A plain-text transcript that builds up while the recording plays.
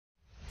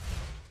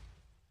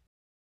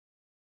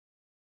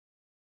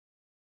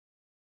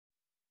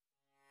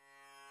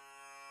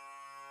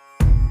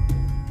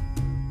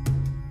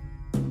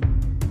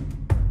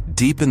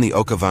Deep in the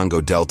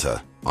Okavango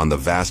Delta, on the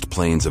vast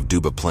plains of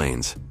Duba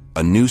Plains,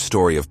 a new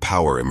story of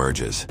power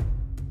emerges.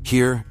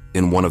 Here,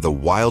 in one of the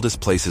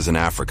wildest places in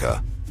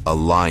Africa, a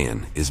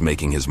lion is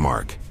making his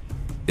mark.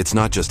 It's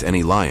not just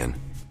any lion,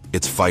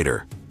 it's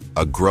Fighter,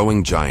 a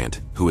growing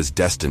giant who is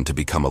destined to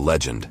become a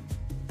legend.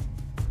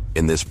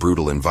 In this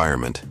brutal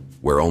environment,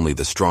 where only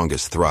the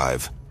strongest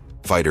thrive,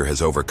 Fighter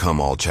has overcome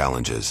all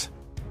challenges.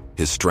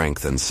 His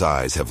strength and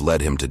size have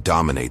led him to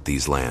dominate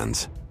these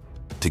lands.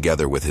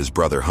 Together with his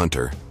brother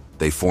Hunter,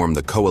 they form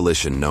the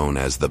coalition known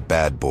as the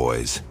Bad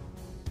Boys,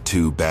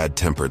 two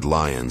bad-tempered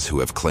lions who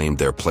have claimed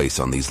their place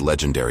on these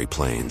legendary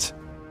plains.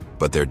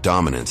 But their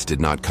dominance did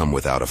not come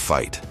without a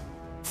fight.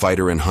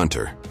 Fighter and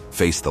Hunter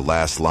faced the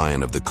last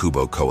lion of the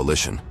Kubo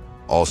coalition,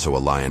 also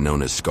a lion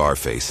known as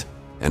Scarface,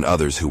 and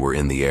others who were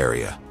in the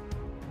area.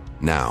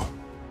 Now,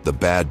 the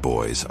Bad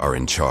Boys are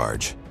in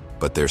charge,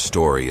 but their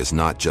story is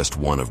not just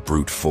one of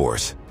brute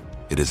force.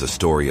 It is a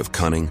story of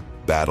cunning,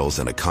 battles,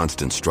 and a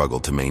constant struggle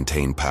to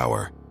maintain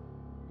power.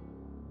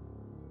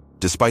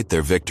 Despite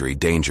their victory,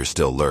 danger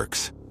still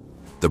lurks.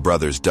 The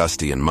brothers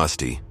Dusty and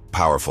Musty,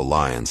 powerful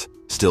lions,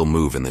 still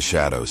move in the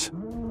shadows.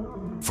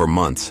 For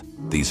months,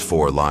 these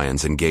four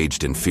lions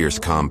engaged in fierce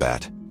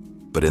combat.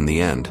 But in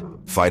the end,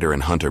 Fighter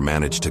and Hunter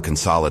managed to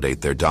consolidate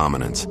their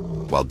dominance,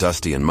 while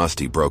Dusty and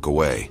Musty broke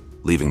away,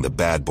 leaving the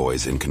Bad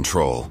Boys in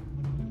control.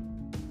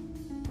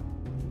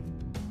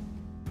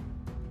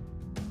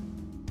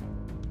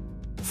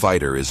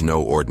 Fighter is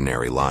no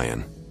ordinary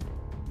lion.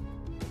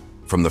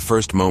 From the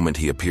first moment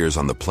he appears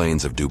on the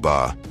plains of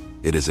Duba,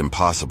 it is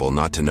impossible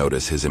not to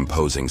notice his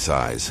imposing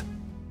size.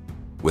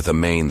 With a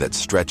mane that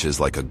stretches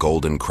like a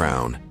golden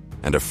crown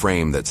and a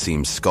frame that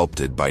seems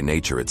sculpted by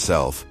nature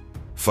itself,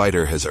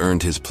 Fighter has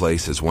earned his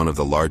place as one of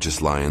the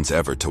largest lions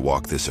ever to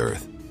walk this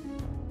earth.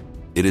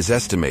 It is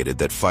estimated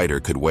that Fighter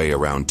could weigh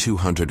around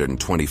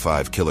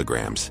 225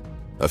 kilograms,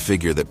 a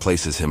figure that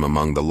places him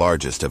among the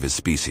largest of his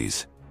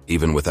species.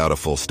 Even without a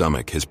full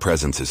stomach, his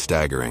presence is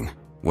staggering.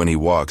 When he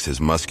walks,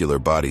 his muscular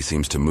body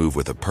seems to move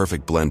with a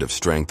perfect blend of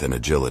strength and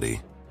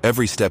agility.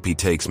 Every step he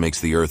takes makes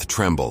the earth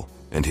tremble,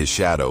 and his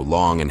shadow,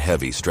 long and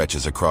heavy,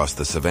 stretches across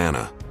the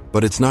savanna.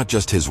 But it's not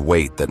just his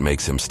weight that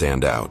makes him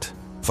stand out.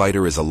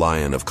 Fighter is a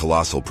lion of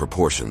colossal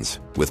proportions,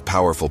 with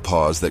powerful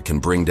paws that can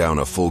bring down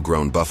a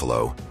full-grown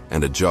buffalo,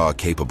 and a jaw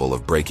capable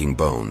of breaking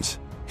bones.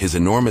 His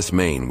enormous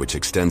mane, which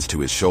extends to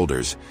his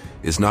shoulders,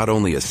 is not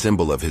only a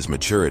symbol of his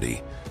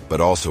maturity,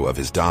 but also of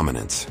his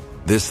dominance.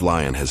 This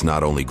lion has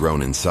not only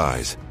grown in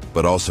size,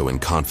 but also in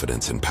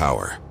confidence and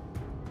power.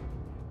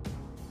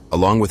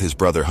 Along with his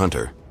brother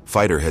Hunter,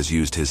 Fighter has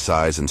used his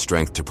size and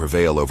strength to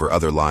prevail over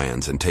other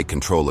lions and take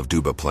control of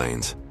Duba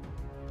Plains.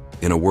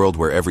 In a world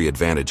where every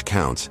advantage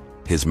counts,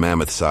 his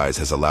mammoth size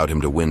has allowed him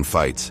to win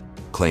fights,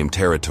 claim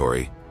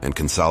territory, and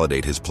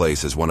consolidate his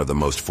place as one of the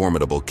most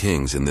formidable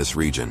kings in this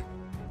region.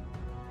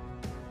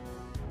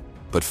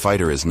 But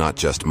Fighter is not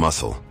just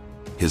muscle.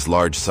 His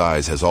large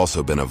size has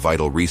also been a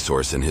vital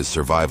resource in his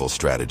survival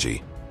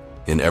strategy.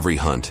 In every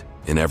hunt,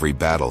 in every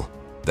battle,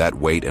 that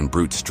weight and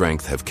brute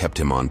strength have kept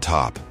him on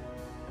top.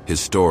 His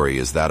story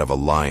is that of a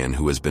lion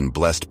who has been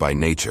blessed by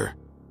nature,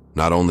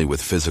 not only with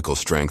physical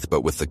strength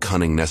but with the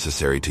cunning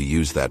necessary to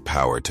use that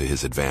power to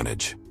his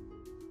advantage.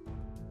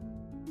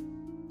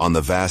 On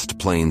the vast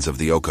plains of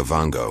the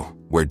Okavango,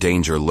 where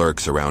danger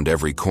lurks around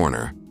every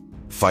corner,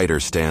 Fighter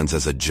stands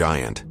as a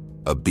giant,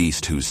 a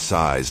beast whose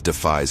size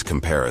defies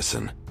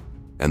comparison.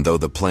 And though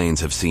the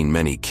plains have seen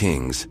many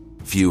kings,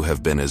 few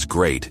have been as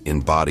great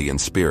in body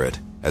and spirit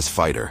as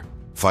Fighter.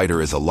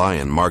 Fighter is a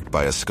lion marked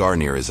by a scar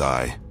near his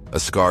eye, a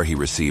scar he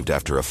received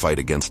after a fight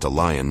against a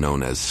lion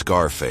known as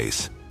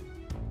Scarface.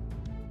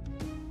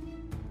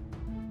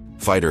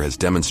 Fighter has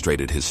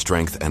demonstrated his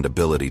strength and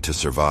ability to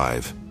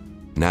survive.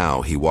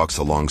 Now he walks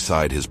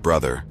alongside his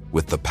brother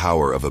with the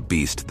power of a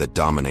beast that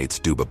dominates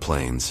Duba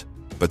Plains.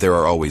 But there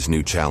are always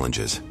new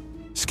challenges.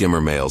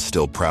 Skimmer males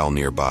still prowl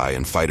nearby,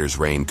 and Fighter's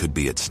reign could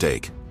be at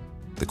stake.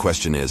 The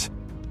question is,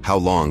 how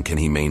long can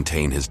he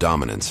maintain his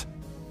dominance?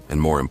 And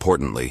more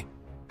importantly,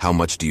 how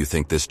much do you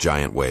think this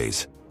giant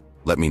weighs?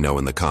 Let me know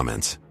in the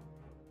comments.